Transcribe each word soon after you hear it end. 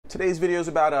Today's video is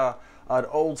about an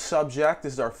old subject.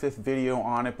 This is our 5th video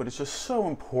on it, but it's just so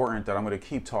important that I'm going to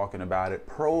keep talking about it.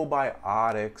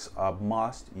 Probiotics, a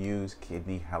must-use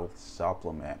kidney health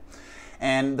supplement.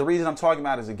 And the reason I'm talking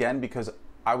about it is, again, because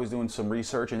I was doing some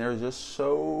research and there's just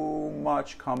so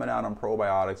much coming out on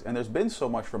probiotics, and there's been so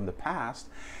much from the past,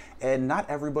 and not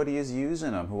everybody is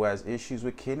using them who has issues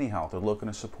with kidney health or looking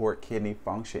to support kidney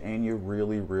function, and you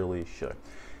really should.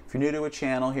 If you're new to a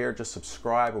channel here, just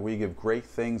subscribe, where we give great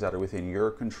things that are within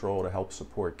your control to help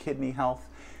support kidney health.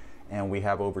 And we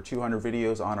have over 200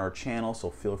 videos on our channel, so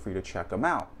feel free to check them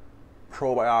out.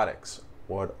 Probiotics,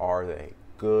 what are they?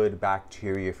 Good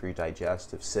bacteria for your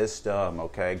digestive system,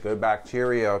 okay? Good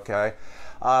bacteria, okay?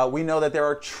 We know that there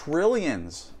are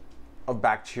trillions of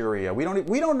bacteria. We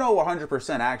don't know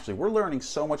 100% actually. We're learning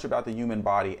so much about the human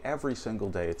body every single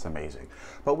day. It's amazing.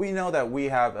 But we know that we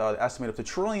have estimated up to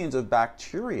trillions of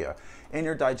bacteria in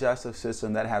your digestive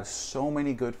system that have so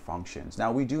many good functions.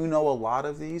 Now, we do know a lot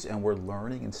of these, and we're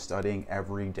learning and studying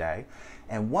every day.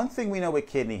 And one thing we know with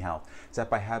kidney health is that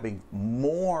by having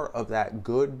more of that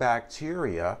good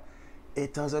bacteria,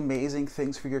 it does amazing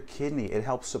things for your kidney. It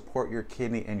helps support your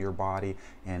kidney and your body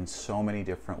in so many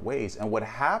different ways. And what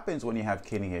happens when you have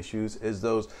kidney issues is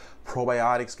those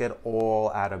probiotics get all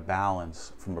out of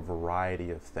balance from a variety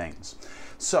of things.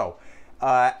 So,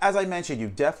 as I mentioned, you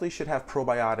definitely should have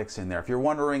probiotics in there. If you're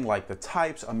wondering like the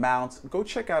types, amounts, go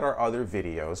check out our other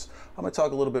videos. I'm going to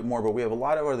talk a little bit more, but we have a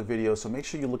lot of other videos, so make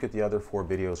sure you look at the other 4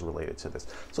 videos related to this.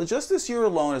 So just this year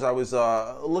alone, as I was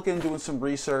doing some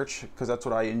research, because that's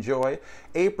what I enjoy,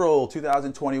 April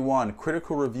 2021,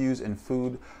 Critical Reviews in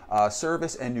Food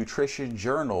Service and Nutrition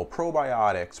Journal,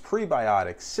 probiotics,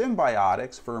 prebiotics,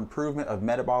 symbiotics for improvement of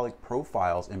metabolic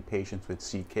profiles in patients with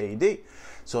CKD.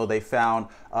 So they found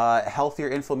healthier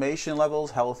inflammation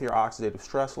levels, healthier oxidative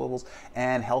stress levels,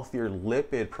 and healthier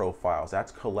lipid profiles.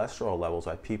 That's cholesterol levels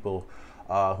by people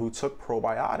who took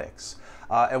probiotics.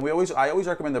 And I always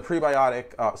recommend the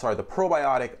probiotic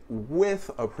with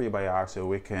a prebiotic so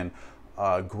we can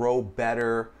grow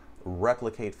better,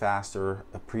 replicate faster.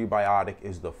 A prebiotic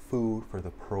is the food for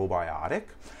the probiotic.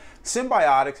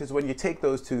 Symbiotics is when you take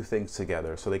those two things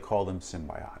together, so they call them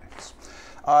symbiotics.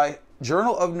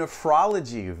 Journal of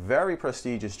Nephrology, very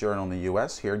prestigious journal in the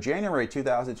US here, January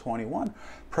 2021,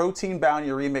 protein-bound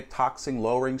uremic toxin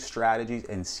lowering strategies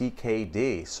in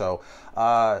CKD. So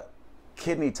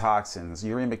kidney toxins,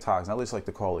 uremic toxins, I always like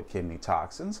to call it kidney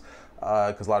toxins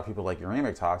because a lot of people like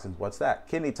uremic toxins. What's that?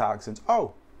 Kidney toxins.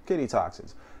 Oh, kidney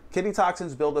toxins. Kidney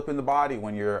toxins build up in the body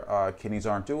when your kidneys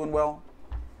aren't doing well.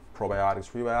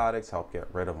 Probiotics, prebiotics help get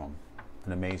rid of them.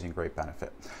 An amazing, great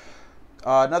benefit.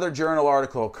 Another journal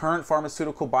article, Current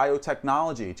Pharmaceutical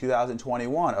Biotechnology,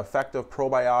 2021, Effective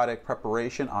Probiotic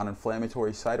Preparation on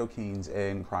Inflammatory Cytokines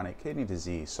in Chronic Kidney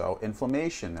Disease. So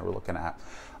inflammation that we're looking at.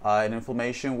 And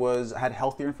inflammation had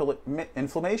healthier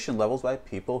inflammation levels by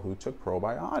people who took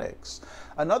probiotics.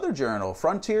 Another journal,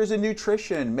 Frontiers in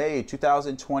Nutrition, May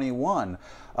 2021,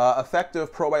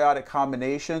 Effective Probiotic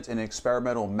Combinations in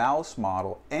Experimental Mouse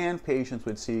Model and Patients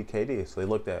with CKD. So they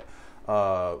looked at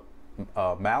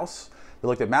They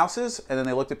looked at mouses, and then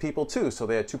they looked at people too. So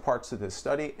they had 2 parts to this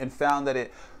study and found that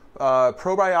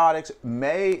probiotics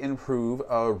may improve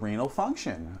renal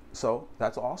function. So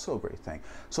that's also a great thing.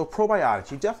 So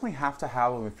probiotics, you definitely have to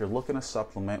have them if you're looking to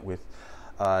supplement with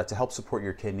to help support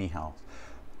your kidney health.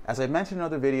 As I mentioned in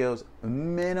other videos,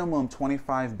 minimum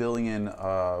 25 billion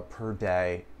per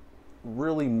day.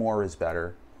 Really more is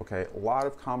better. Okay, a lot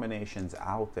of combinations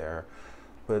out there,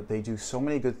 but they do so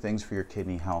many good things for your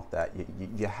kidney health that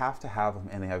you have to have them,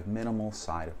 and they have minimal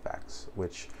side effects,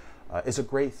 which is a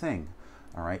great thing.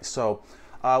 All right, so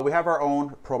we have our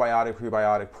own probiotic,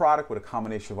 prebiotic product with a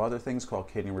combination of other things called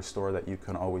Kidney Restore that you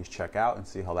can always check out and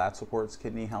see how that supports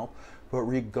kidney health. But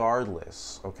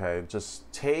regardless, okay,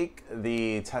 just take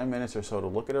the 10 minutes or so to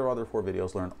look at our other 4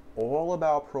 videos, learn all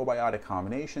about probiotic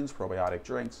combinations, probiotic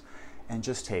drinks, and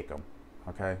just take them,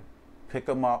 okay? Pick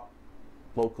them up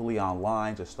locally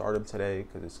online, just start them today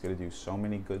because it's going to do so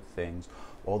many good things.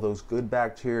 All those good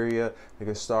bacteria, they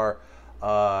can start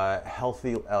a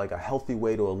healthy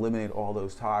way to eliminate all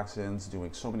those toxins,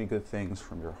 doing so many good things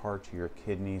from your heart to your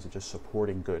kidneys and just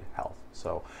supporting good health.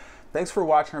 So thanks for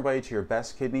watching, everybody. To your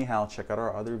best kidney health, check out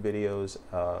our other videos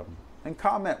and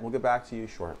comment. We'll get back to you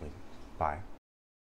shortly. Bye.